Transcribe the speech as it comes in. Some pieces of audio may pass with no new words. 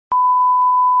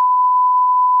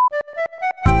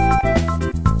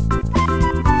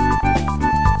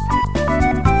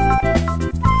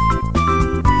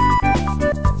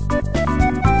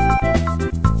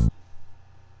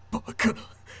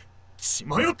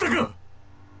Look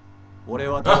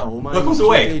who's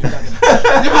awake.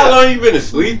 How long you been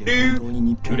asleep,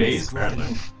 dude? 2 days,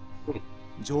 apparently.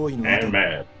 And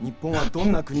mad. Oh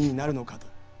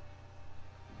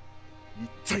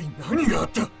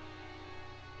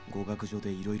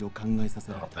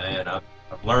man,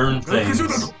 I've learned things.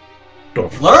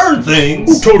 Learn things?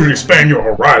 Who told you to expand your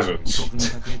horizons?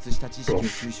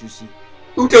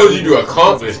 Who told you to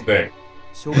accomplish things?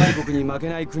 You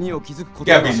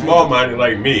gotta be small-minded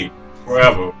like me,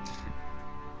 forever.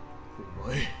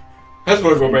 I just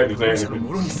wanna go back to saying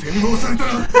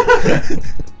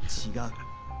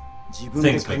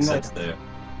Things make sense there.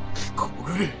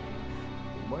 Cosplay,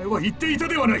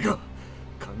 though.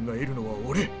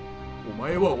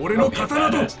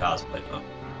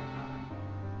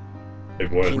 It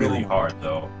was Really hard,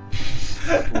 though.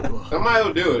 somebody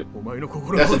will do it.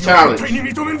 That's a challenge.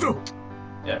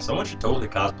 Yeah, someone should totally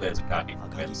cosplay as a cocky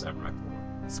samurai.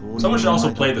 Someone should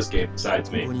also play this game besides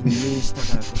me. I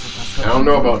don't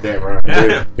know about that, bro.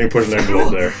 They put an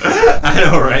envelope there. I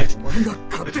know, right?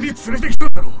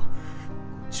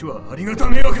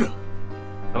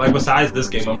 And like, besides this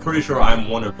game, I'm pretty sure I'm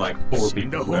one of like 4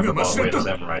 people who ever bought Way to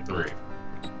Samurai 3.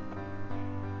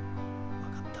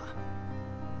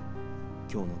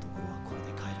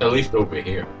 At least over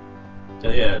here.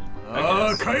 Yeah,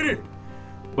 I guess.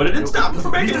 But it didn't stop me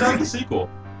from making another sequel.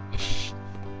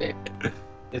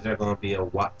 Is there gonna be a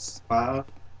Watts 5?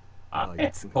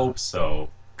 I hope so.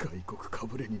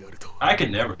 I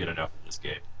can never get enough of this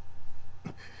game.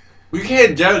 We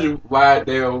can't judge why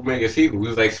they'll make a sequel.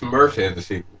 It's like Smurfs has a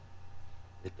sequel.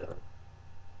 The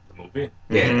movie?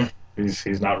 Yeah.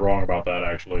 He's not wrong about that,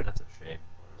 actually. That's a shame.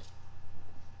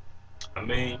 I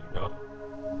mean, you know,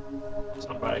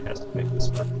 somebody has to make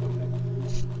this movie.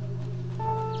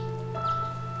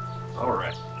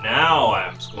 Alright, now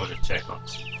I'm just going to check on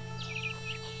this.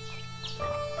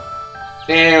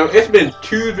 Damn, it's been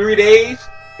 2-3 days,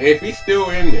 and if he's still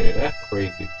in there, that's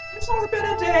crazy. It's only been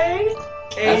a day.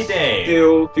 That's A day.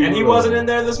 still too And he long. wasn't in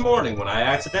there this morning when I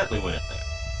accidentally went in there.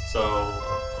 So,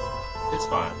 it's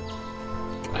fine.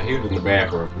 He was in the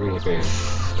bathroom. We ain't saying.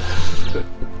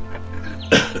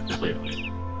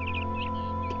 Clearly.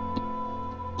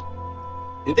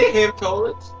 Did they have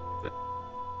toilets?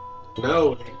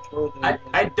 No. I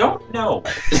don't know.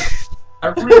 I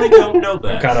really don't know I'm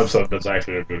that. kind of upset. That's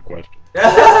actually a good question.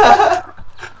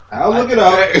 I'll look it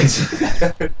up.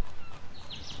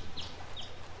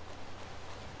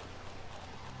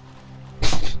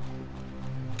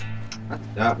 I do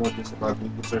not want this about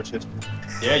Google search history.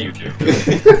 Yeah, you do.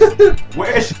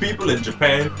 Where should people in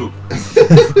Japan poop?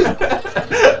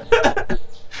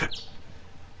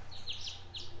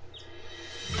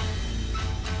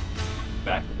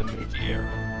 Back to the Meiji era.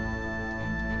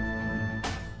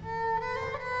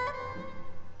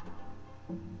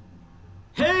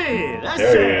 Hey, that's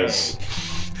There he it. is.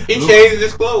 He changed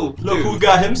his clothes. Look too. who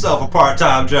got himself a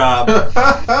part-time job.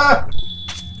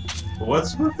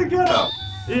 What's with the getup?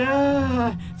 い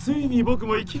やー、ついに僕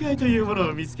も生きがいというもの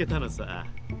を見つけたのさ。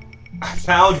I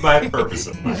found my purpose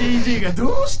in life. JJ が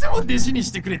どうしても弟子に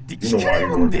してくれって聞かれ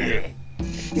るんで。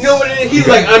 You know what it is? He's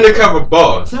like undercover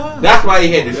boss. That's why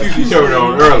he had the sushi shirt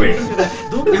on earlier.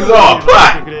 He was all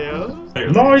hot.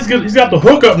 No, he's got the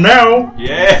hookup now.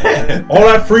 Yeah. All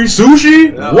that free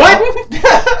sushi? No. What?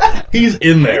 He's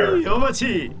in there. お待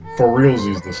ち。 For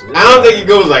realsies, this is. I don't think he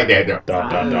goes like that though. Dot,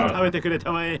 dot, 食 dot. べてくれ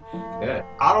たまえ。 Yeah.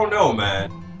 I don't know,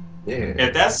 man. Yeah.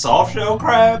 If that's soft shell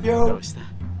crab, ど yo, うした？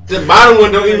 The bottom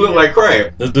one don't even look like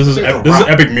crab. This is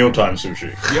epic mealtime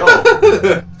sushi. yo.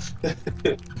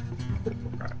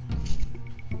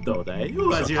 どうだい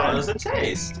お味 How は？ does it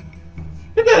taste?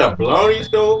 Is that a bologna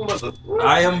stove? Mother.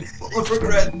 I am full of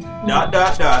regret. ...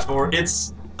 Or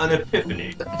it's an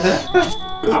epiphany.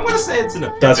 I'm gonna say it's an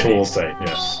epiphany. That's what we'll say,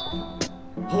 yes.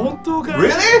 本当かい？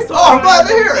 Really? Oh, I'm glad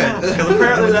to hear it. Because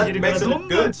apparently that makes it どん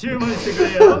どん good. 注文してく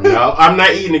れよ。 No, I'm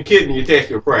not eating a kid and you taste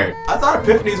your crab. I thought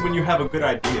epiphany is when you have a good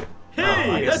idea. Hey,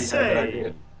 Oh, I guess he had a good let's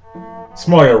idea. It's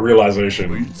more like a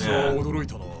realization. Yeah.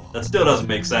 That still doesn't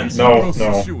make sense. No,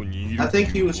 no. I think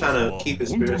he was trying to keep his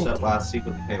spirits up while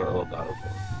secretly became a little dog.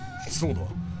 そうだ。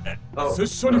 Oh, 拙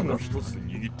者にも一つ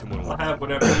握ってもらお I'll う。 have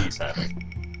whatever he's having.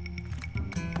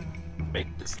 Make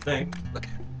this thing. Look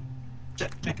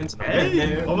at chickens in えい、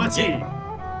 there. お待ち。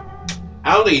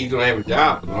 I don't think he's gonna have a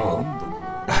job for long.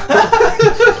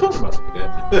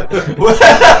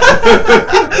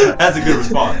 That's a good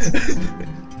response.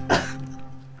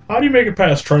 How do you make it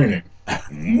past training?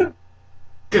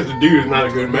 Because the dude is not a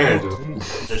good manager.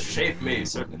 The shape may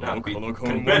certainly not be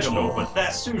conventional, but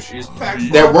that sushi is packed.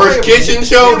 That worst kitchen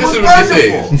show? This is what this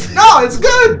is. No, it's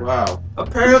good. Wow.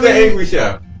 Apparently, the angry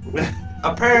chef.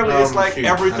 Apparently, it's like shoot.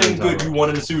 everything I don't good know. you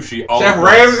want in a sushi. All Chef at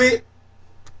once. Ramsay,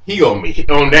 he on me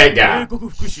on that guy. 英国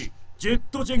福祉ジェッ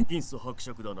ト・ジェンキンス伯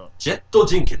爵だな。 Jet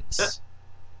Jenkins.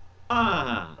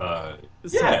 ああ、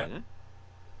そう Yeah. だね。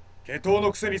下等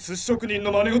のくせに寿司職人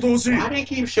の真似事をし、 Why they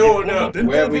keep showing up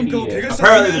wherever he is?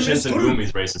 Apparently, the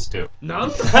Shinsegumi's racist too. なん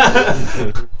だ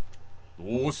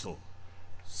どうした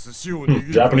寿司を握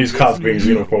る Japanese cops being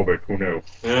xenophobic. Who knew?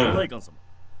 五 Yeah. 代官様、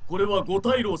これは五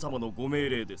大老様のご命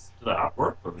令です。 Does that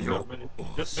work for the government?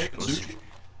 Just make sushi.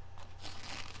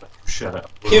 Shut up.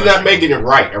 He's not making it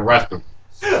right. Arrest him.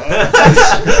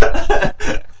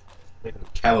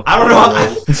 I don't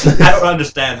know. I don't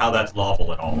understand how that's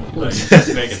lawful at all. Like, he's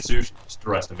just making sushi. Just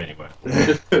arrest him anyway.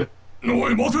 お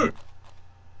い待て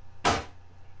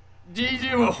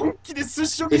JJ は本気で寿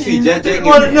司職 Is 人 he になっ Jet てる He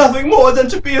wanted nothing more than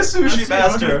to be a sushi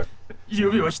master.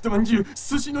 指は一晩中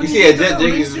寿司の You 握 see り that 方を Jet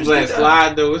練 Jenkins 習 is して playing た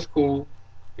slide though. It's cool.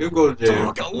 He'll go to ど jail.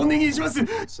 うかお願いします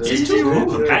He's JJ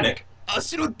を panic.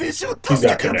 足の弟子を He's 助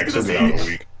got けてやって connects. くだ He'll さ be out in い a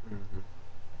week.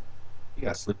 He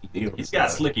got Slicky D on He's his got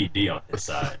side. Slicky D on his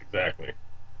side. Exactly.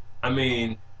 I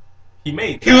mean, he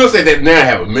made He looks like that now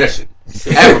have a mission.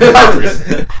 Have a purpose.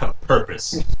 a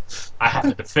purpose. I have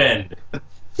to defend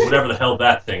whatever the hell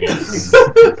that thing is.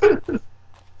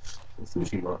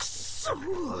 Sushi monster.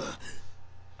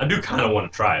 I do kind of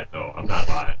want to try it though. I'm not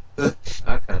lying.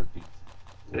 I kind of do.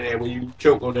 Man, when you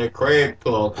choke on that crab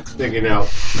claw sticking out.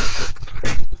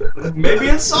 Maybe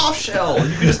it's soft shell.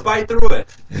 You can just bite through it.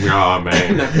 Nah,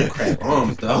 man. Not gonna crack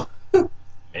arms though.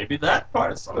 Maybe that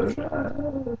part is soft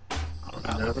shell. I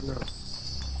don't know. Never know.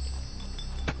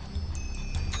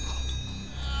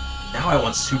 Now I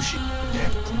want sushi.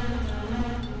 Damn it.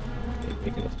 They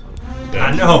making us hungry.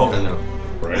 I know. I know.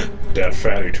 Right? That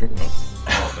fatty tuna.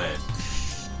 Oh man.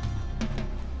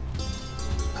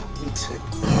 Me too.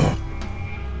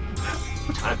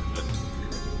 What time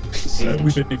is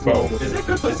 754. it? Is it a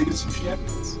good place to get sushi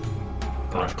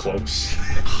at? Not close.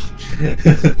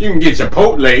 You can get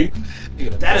Chipotle.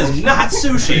 That is not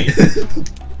sushi.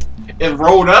 It's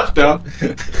rolled up stuff.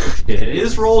 It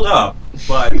is rolled up,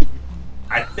 but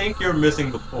I think you're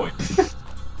missing the point.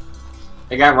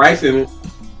 It got rice in it.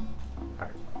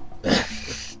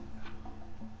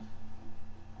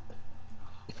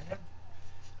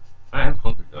 I am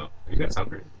hungry though. Are you guys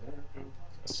hungry?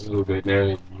 A little bit now.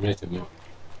 You mentioned it.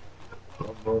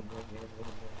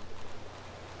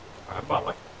 I'm about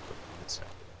like.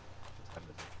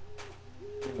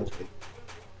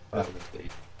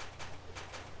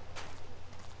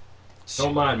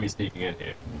 Don't mind me sneaking in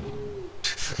here.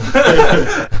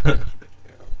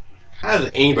 How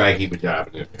does anybody keep a job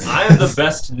in this? I am the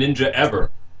best ninja ever.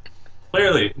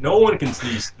 Clearly, no one can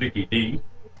see Sticky D.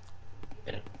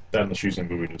 That and the shoes and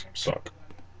movie just suck.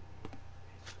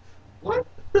 What?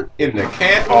 In the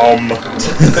cat? So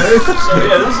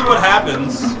yeah, this is what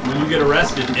happens when you get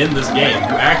arrested in this game.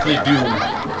 You actually do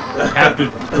have to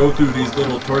go through these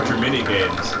little torture mini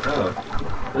games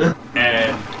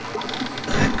and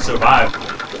survive.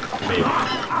 Maybe.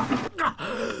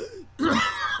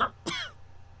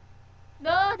 ど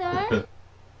うだい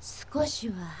少し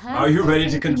は反省 Are you ready to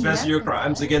する気になった confess your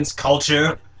crimes against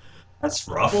culture? That's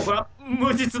rough. 僕は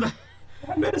無実だ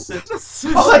I'm innocent. 寿司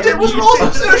All I did was を roll 握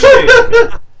って some sushi.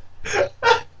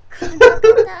 この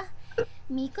方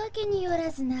見かけによら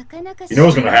ずなかなか You know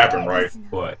what's gonna happen, right?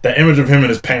 What? That image of him in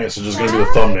his pants is just gonna be the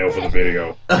thumbnail for the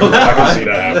video. I can see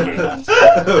that happening.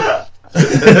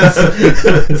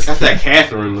 That's that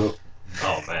Catherine look.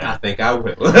 Oh I man. think I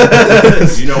will.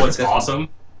 You know what's awesome?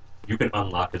 You can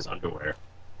unlock his underwear.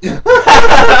 Of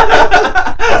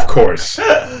course.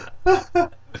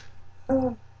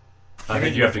 I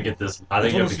think you have to get this. I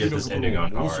think you have to get this ending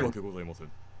on 申し hard. 訳ございません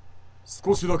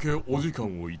少しだけお時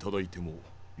間をいただいても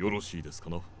よろしいですか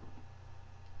な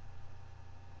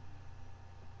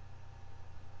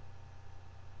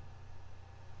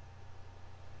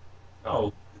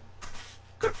Oh,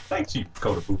 good. Thanks you,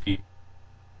 Kodabuki.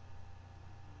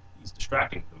 He's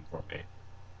distracting them for me.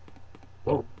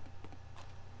 Whoa.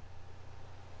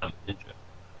 I'm a ninja.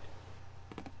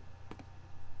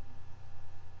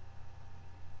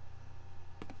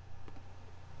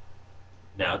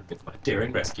 Now to get my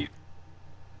daring rescue.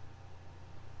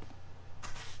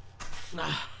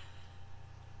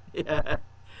 いや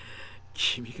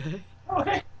君かい Oh,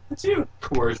 hey, it's you.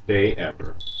 Worst day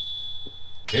ever.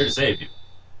 Here to save you.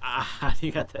 あ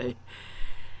りがたい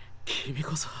君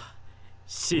こそ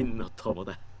真の友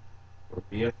だ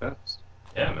We're BFFs.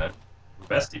 Yeah, man. We're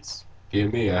besties.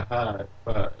 Give me a high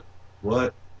five.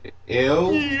 What?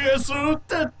 Ew. いやそう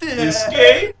だって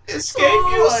Escape? Escape,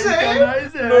 you そうはいか say? ない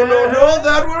ぜ No, no, no,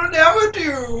 that will never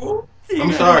do.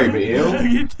 I'm sorry, but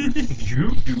you do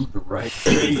the right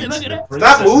thing.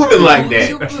 Stop moving like that.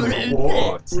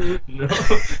 No,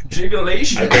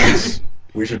 jiggleation. I think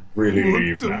we should really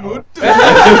leave now.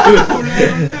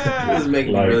 This is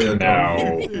making me really Like now.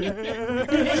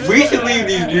 uncomfortable. We should leave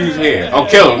these dudes here. Oh,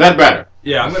 kill them. That's better.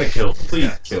 Yeah, I'm gonna kill them.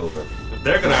 Please kill them.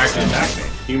 They're gonna actually attack me.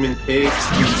 Human pigs,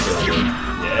 you kill them.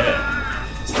 Yeah.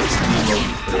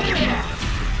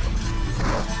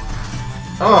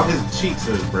 Oh, his cheeks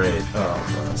are red. Oh,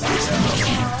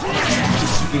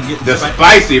 The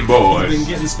spicy You've boys. been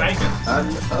getting spanking. God.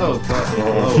 Oh, God.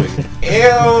 Oh,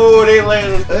 Ew, they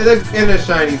landed. in a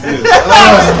shiny too. Oh,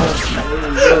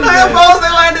 really Balls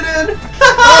they landed in!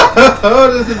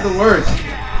 oh, this is the worst.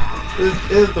 This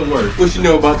is the worst. What you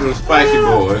know about those spicy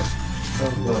boys?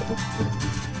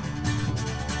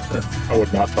 I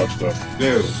would not touch them.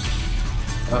 Dude.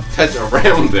 Touch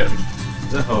around them.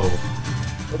 No.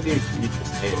 What do you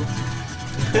just say?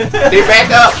 They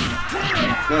back up.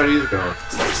 No, these are gone.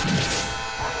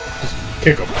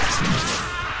 Kick them.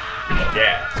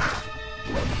 Yeah.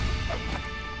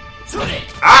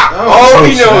 Ah! Oh,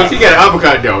 he knows. He got an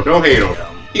uppercut though. Don't hate him.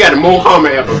 He got a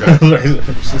Mohammed uppercut.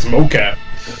 It's mocap.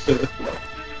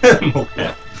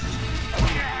 Mocap.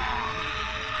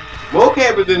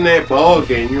 Mocap was in that ball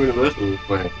game Universal was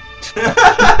playing.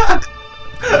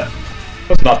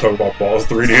 Let's not talk about Balls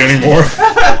 3D anymore.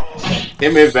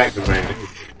 Him and back to man.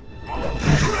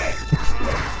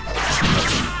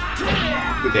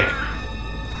 Look at that.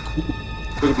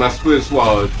 Look at my Swiss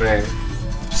swallows, man.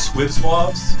 Swift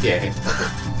swabs? Yeah.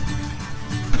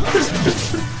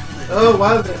 Oh,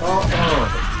 why is it all on?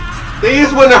 They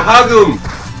just want to hug him.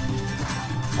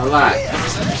 A lot.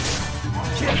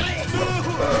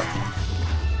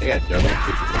 They got double.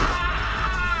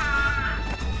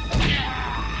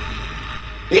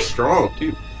 They're strong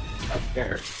too. I'm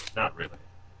scared. Not really.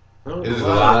 There's a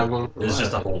lot of them. There's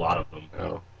just a whole lot of them.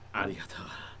 Oh. ありがと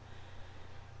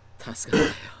う。助かった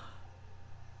よ。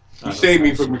 You saved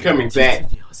me from becoming that.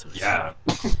 Yeah.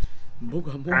 僕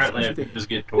はもう Apparently, 少 if し you で just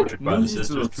get tortured by 無 the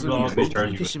実の sisters 罪 too を long, 受 they け turn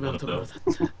て you し into ま one う of ところ those. だっ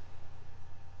た。 You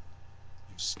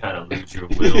just kind of lose your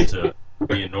will to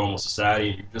be in normal society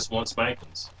and you just want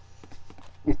spankings.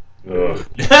 Ugh.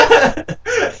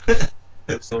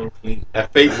 It's so clean. A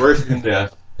fate worse than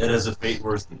death. It is a fate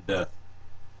worse than death.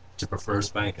 To prefer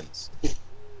spankings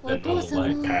お than 父 normal 様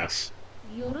life. Pass.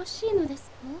 よろしいのです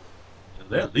か？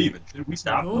 They're leaving. Should we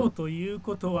stop どう them? という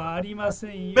ことはありま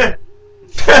せんよ。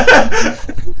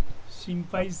心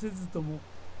配せずとも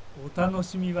お楽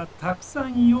しみはたくさ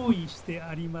ん用意して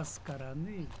ありますから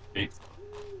ね。 Big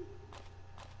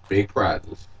Big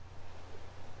prizes.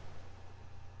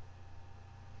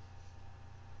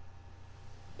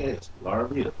 Yeah, it's Laura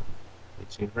Lita.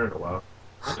 Ain't seen her in a while.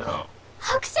 no.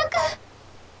 伯爵。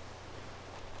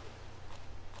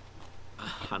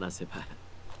話せば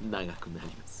長くなり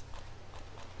ます。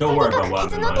 Don't と worry にか about く what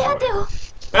傷 I'm の手当て doing. を。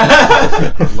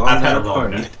 Long I've had a night long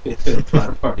party. night. Lot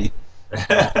of party.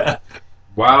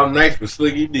 Wild nights with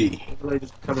Sliggy D. I feel like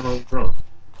just coming home drunk.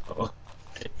 Oh,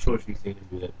 I'm sure she's seen him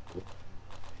do that before.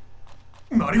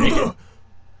 何事だ。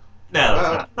 No,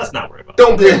 let's not worry about it.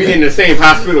 Don't put me in the same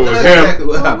hospital as him. Exactly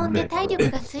what 拷問 happened で next. 体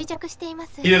力が衰弱していま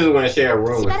す。 He doesn't want to share a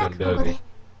room し with ばら him, くこ does こ he? で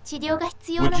治療が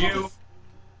必要なの Would で you, す。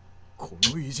こ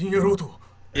の偉人野郎と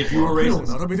if you were 枕を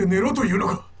racist, 並べて寝ろというの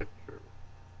か。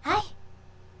はい。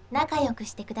仲良く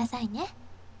してくださいね。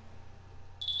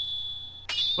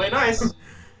 play nice.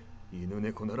 犬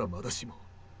猫ならまだしも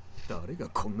誰が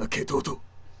こんな系統と。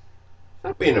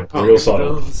 Stop being a Real punk. ど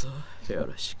subtle. うぞよ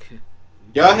ろしく。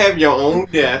 Y'all have your own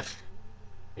death,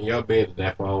 and y'all bed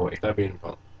that far away. Stop being a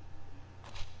punk.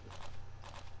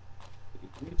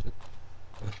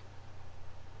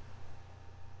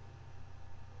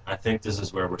 I think this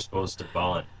is where we're supposed to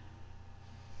bond.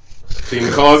 Seen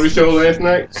the Cosby Show last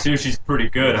night? Sushi's pretty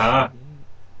good, huh?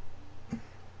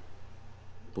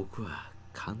 僕は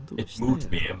感動 It した moved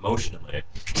me よ。 emotionally.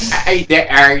 I ate that.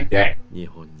 I ate that. 日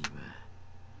本には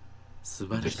素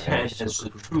晴らし Japan い has 食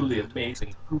a 文化 truly が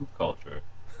amazing food culture.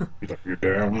 You're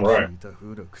damn right. 聞いた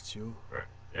風な口を。 Right.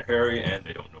 They're hairy and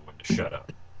they don't know when to shut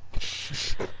up.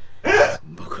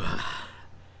 僕は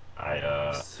I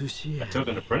寿司屋 I took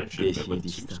an に apprenticeship 弟子 with 入り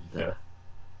した sushi. ん Yeah. だ。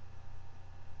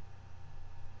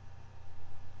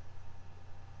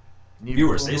 If you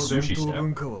were to say sushi 日本の伝統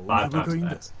文 chef 化は 5 奥深い times ん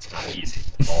だ。 fast, it's not easy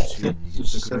at all. 手を握っ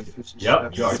たくらいで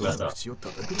Yep, you already messed up. 口を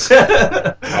叩く。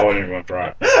 I wasn't even gonna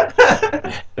try.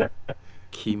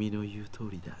 君の言う通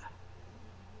りだ。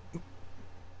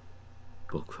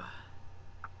僕は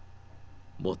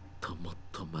もっともっ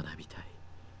と学びたい。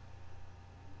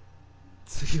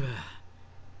次は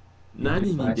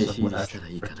何に弟子入りしたら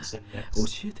いいかな。教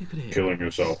えてくれよ。 Killing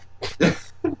yourself.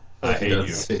 I hate you.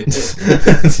 Say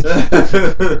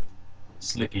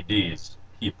Slicky D's.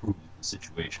 He approves the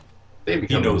situation. They He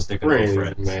become knows they're gonna be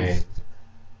friends, friends. man.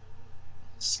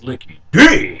 Slicky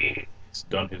D. He's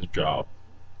done his job.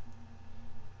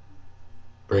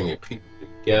 Bringing people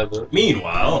together.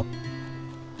 Meanwhile,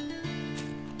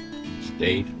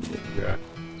 Stage. Yeah.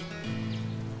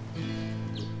 I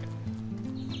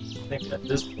think at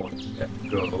this point we have to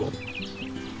go to the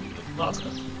plaza.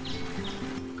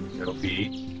 There'll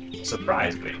be a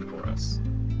surprise waiting for us.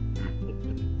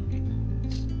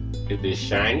 Is this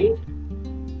shiny?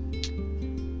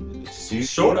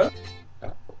 Sorta.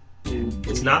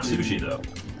 It's not sushi though.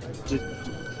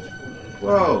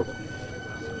 Whoa,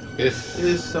 It's.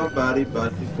 is somebody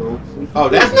about to go from Oh,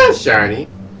 that's not shiny.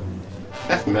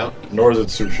 That's milk. Nor is it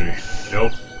sushi.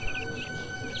 Nope.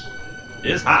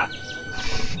 It's hot.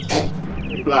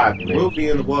 You lied to We'll me. be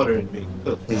in the water and being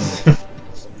cooked.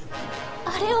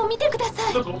 あれを見てくだ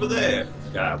さい。 Look over there.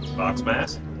 Guy with box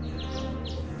mask.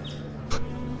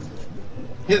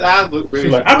 His eyes look She's really.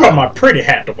 like, I brought my pretty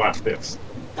hat to watch this.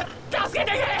 助け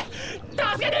てくれ。助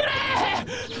けてくれ。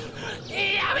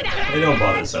やめてくれ。 They don't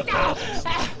bother yourself.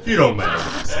 You don't matter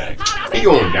what you say. He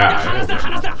gonna die. 話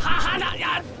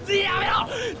せ。やめろ。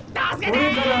助けて。こ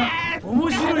れから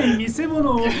面白い見せ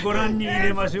物をご覧に入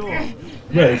れましょう。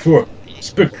 Ready for a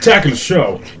spectacular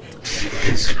show.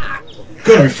 It's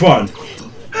gonna be fun.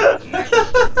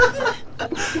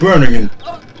 Burning and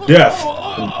death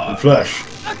and flesh.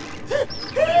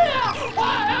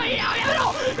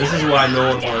 This is why no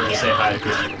one wanted to say hi to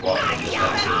Christopher Walken in this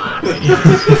episode.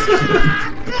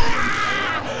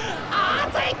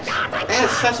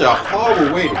 That's such a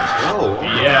horrible way to go.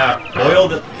 Yeah,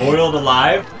 boiled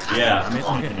alive. Yeah,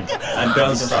 that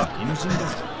does suck.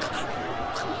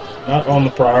 Not on the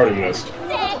priority list. 絶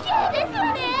叫です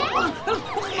わね。も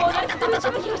うなんか楽し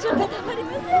む表情がたまり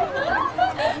ませんわ。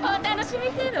お楽しみ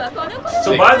っていうのはこのこと。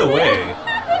 So by the way,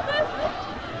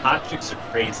 hot chicks are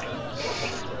crazy.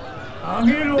 あ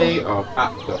げろ。 They are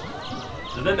popped up.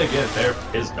 So then again, they're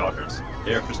his daughters.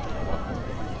 They're Christopher Walken.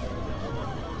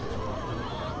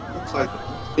 Looks like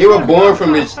They were born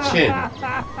from his chin.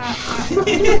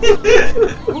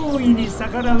 大いに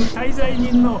逆らう滞在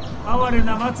人の哀れ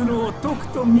な末路をとく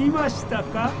と見ました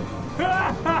か。 He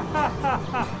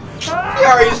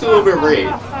already just a little bit red.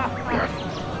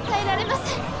 耐えられま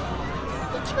せん。行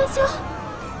きましょう。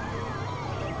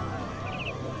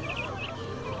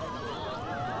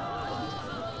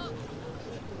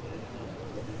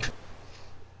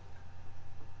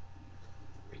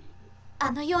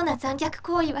 あのような残虐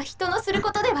行為は人のする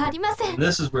ことではありません。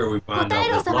 This is where we find 答え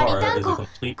out ろ that 様に Laura 断 is a 固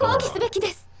complete 抗議す moron. べきで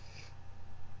す。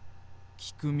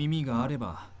聞く耳があれ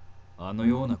ばあの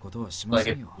ようなことはしま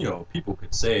Like せ if んよ。 you know people could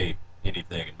say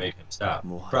anything and make him stop,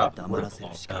 もはや probably 黙 would ら have せ a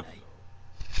る long しか time ない ago.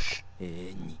 永遠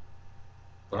に。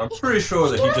 But I'm pretty sure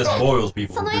that he just boils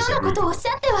people そ who のような disagree. ことをおっし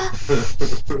ゃっては。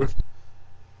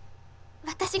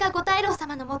私がご大老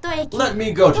様のもとへ行き、 Let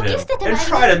me go to 時 him 捨ててま and い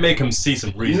りま try す to make him see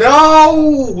some reason. No,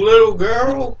 little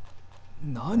girl.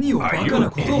 何をバ Are カ you な an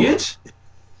ことを。 idiot?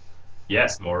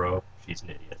 Yes, Moro. She's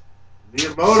an idiot.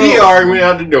 Miyamoto. She already went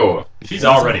out the door. She's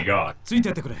already gone. つい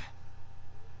てってくれ。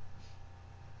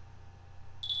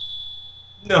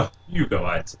 No, you go.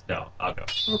 No, I'll go.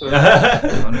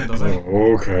 頼んだぜ。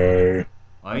 Okay.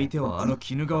 相手はあの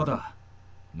絹川だ。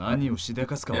何をしで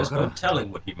かすかわ There's から no ん。 telling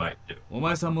what he might do. お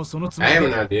前さんもそのつも I り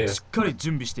have an で idea. しっかり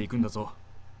準備していくんだぞ。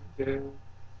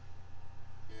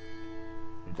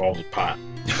 Involves a pot.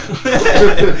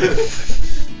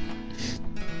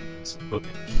 Some cooking.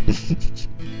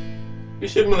 You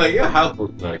should be like, your house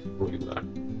looks nice before you like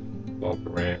walk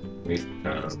around, waste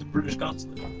time. It's the British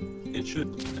consulate. It should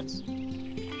look nice.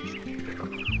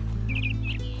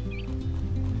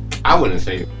 I wouldn't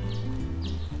say it.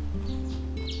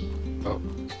 Oh,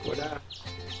 would I?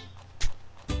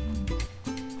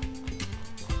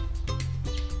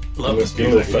 Love Let's this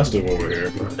get a little music. festive over here.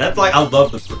 That's like I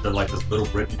love the like this little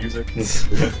Brit music.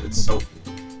 It's so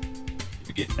cool.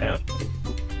 You get down.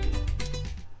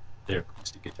 They're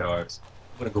acoustic guitars.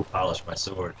 I'm gonna go polish my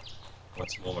sword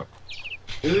once more.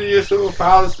 Isn't your sword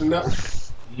polished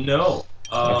enough? No.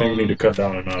 I think we need to cut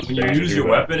down on When you use your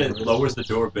weapon, it lowers the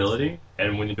durability,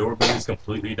 and when your durability is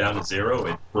completely down to 0,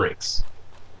 it breaks.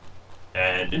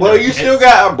 And Well, you still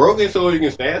got a broken sword you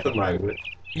can stab somebody with.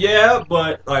 yeah,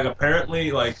 but like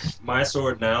apparently, like my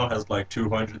sword now has like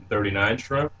 239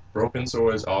 strength. Broken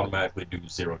swords automatically do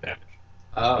 0 damage.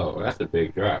 Oh, that's a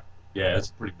big drop. Yeah, it's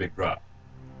a pretty big drop.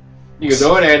 You can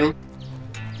throw it at him.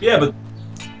 Yeah, but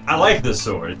I like this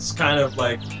sword. It's kind of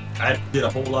like I did a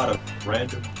whole lot of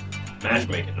random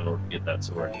matchmaking in order to get that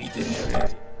sword. 見てみやれ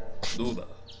どうだ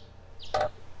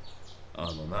あ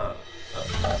のな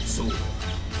そう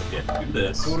Yeah, do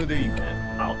this. これでいいか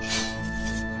Ouch.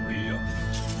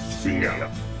 いや Yeah.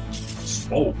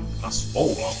 Swole. Not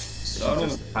swole arms. 頼む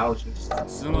Just pouches.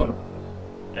 すまん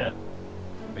Yeah.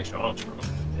 Makes your arms grow.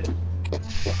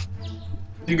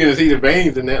 You can see the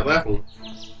veins in that left one.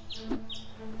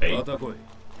 また来い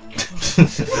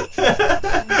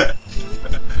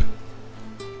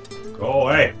Go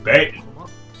away, bait.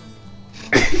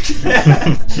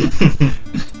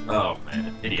 Oh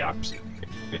man, idiocracy.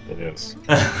 It is.